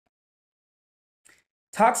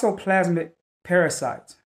Toxoplasmic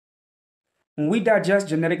parasites. When we digest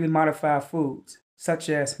genetically modified foods, such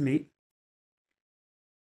as meat,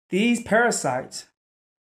 these parasites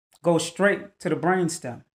go straight to the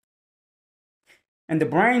brainstem. And the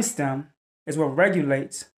brainstem is what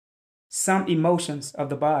regulates some emotions of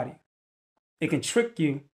the body. It can trick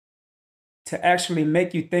you to actually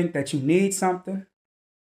make you think that you need something,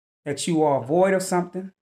 that you are void of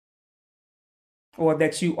something, or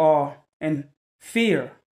that you are in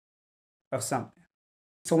fear of something.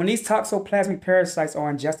 So when these toxoplasmic parasites are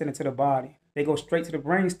ingested into the body, they go straight to the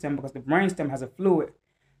brainstem because the brainstem has a fluid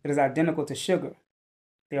that is identical to sugar.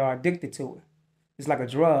 They are addicted to it. It's like a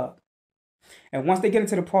drug. And once they get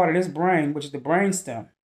into the part of this brain, which is the brainstem,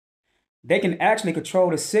 they can actually control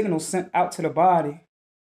the signals sent out to the body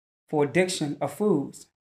for addiction of foods.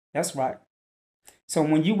 That's right. So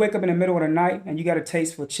when you wake up in the middle of the night and you got a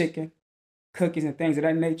taste for chicken, cookies, and things of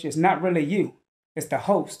that nature, it's not really you. It's the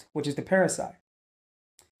host, which is the parasite.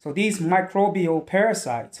 So these microbial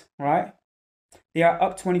parasites, right, they are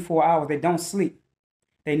up 24 hours. They don't sleep.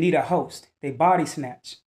 They need a host. They body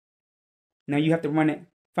snatch. Now you have to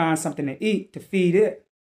find something to eat to feed it.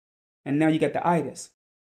 And now you get the itis,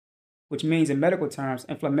 which means in medical terms,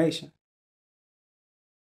 inflammation.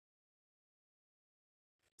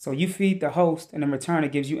 So you feed the host, and in return,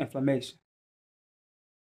 it gives you inflammation.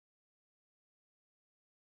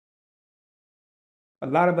 A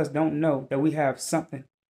lot of us don't know that we have something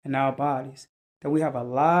in our bodies, that we have a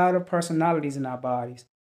lot of personalities in our bodies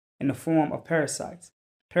in the form of parasites.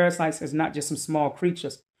 Parasites is not just some small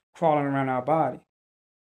creatures crawling around our body.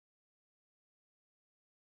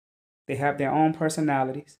 They have their own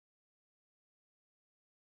personalities.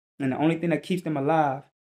 And the only thing that keeps them alive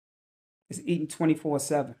is eating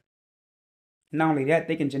 24/7. Not only that,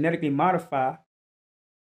 they can genetically modify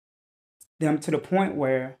them to the point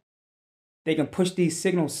where they can push these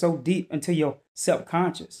signals so deep into your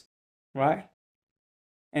subconscious, right?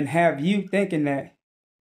 And have you thinking that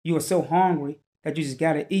you are so hungry that you just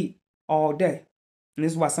got to eat all day. And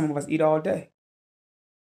this is why some of us eat all day.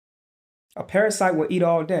 A parasite will eat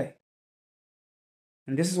all day.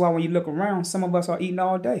 And this is why when you look around, some of us are eating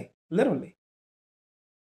all day, literally.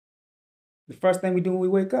 The first thing we do when we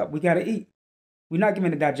wake up, we got to eat. We're not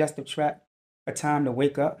giving the digestive tract a time to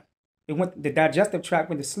wake up. The digestive tract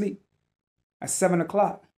went to sleep at 7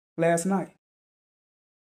 o'clock last night.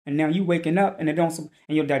 And now you waking up and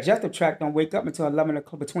your digestive tract don't wake up until 11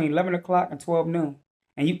 o'clock, between 11 o'clock and 12 noon.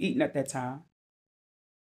 And you eating at that time.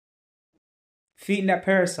 Feeding that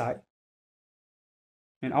parasite.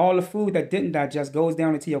 And all the food that didn't digest goes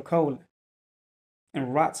down into your colon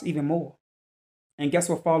and rots even more. And guess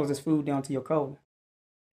what follows this food down to your colon?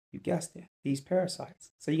 You guessed it, these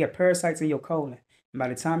parasites. So you got parasites in your colon. And by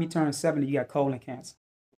the time you turn 70, you got colon cancer.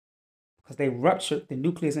 Because they ruptured the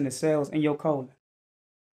nucleus in the cells in your colon.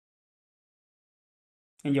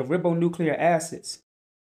 And your ribonucleic acids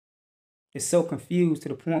is so confused to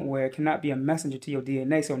the point where it cannot be a messenger to your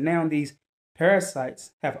DNA. So now these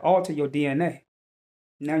parasites have altered your DNA.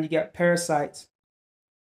 Now you got parasites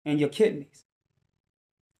in your kidneys.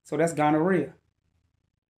 So that's gonorrhea.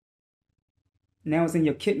 Now it's in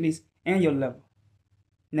your kidneys and your liver.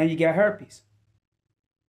 Now you got herpes.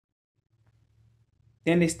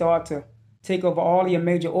 Then they start to take over all your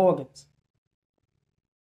major organs.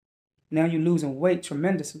 Now you're losing weight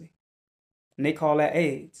tremendously. And they call that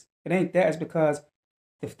AIDS. It ain't that. It's because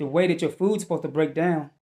the way that your food's supposed to break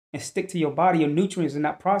down and stick to your body, your nutrients are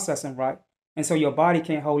not processing right. And so your body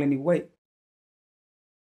can't hold any weight.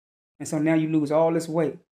 And so now you lose all this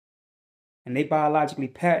weight. And they biologically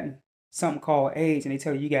patent something called AIDS, and they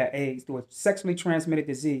tell you got AIDS through a sexually transmitted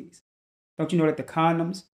disease. Don't you know that the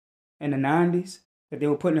condoms in the 90s that they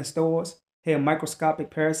were putting in stores had microscopic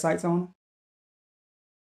parasites on them?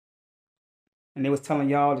 And they was telling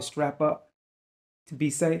y'all to strap up to be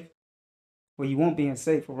safe. Well, you won't be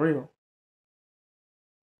safe for real.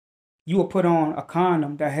 You will put on a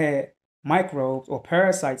condom that had microbes or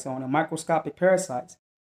parasites on it, microscopic parasites,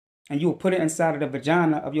 and you will put it inside of the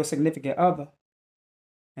vagina of your significant other.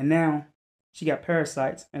 And now she got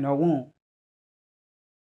parasites in her womb,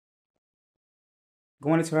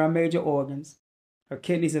 going into her major organs, her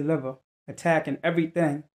kidneys and liver, attacking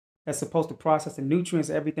everything that's supposed to process the nutrients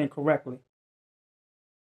and everything correctly.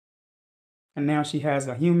 And now she has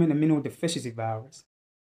a human immunodeficiency virus.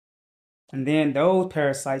 And then those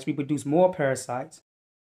parasites reproduce more parasites.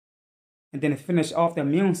 And then it finished off the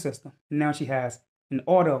immune system. And now she has an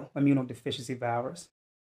autoimmunodeficiency virus,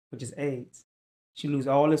 which is AIDS. She loses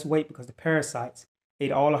all this weight because the parasites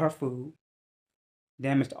ate all of her food,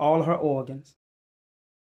 damaged all of her organs,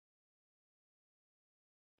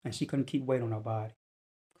 and she couldn't keep weight on her body.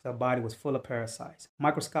 because our body was full of parasites,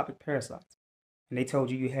 microscopic parasites. And they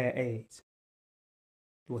told you you had AIDS.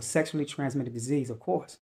 It was sexually transmitted disease, of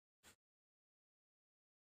course.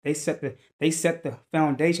 They set the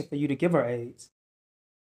foundation for you to give her AIDS.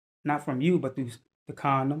 Not from you, but through the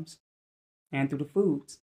condoms and through the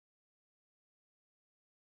foods.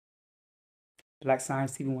 Black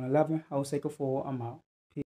Science TV 111, Osei Kufuor, I'm out.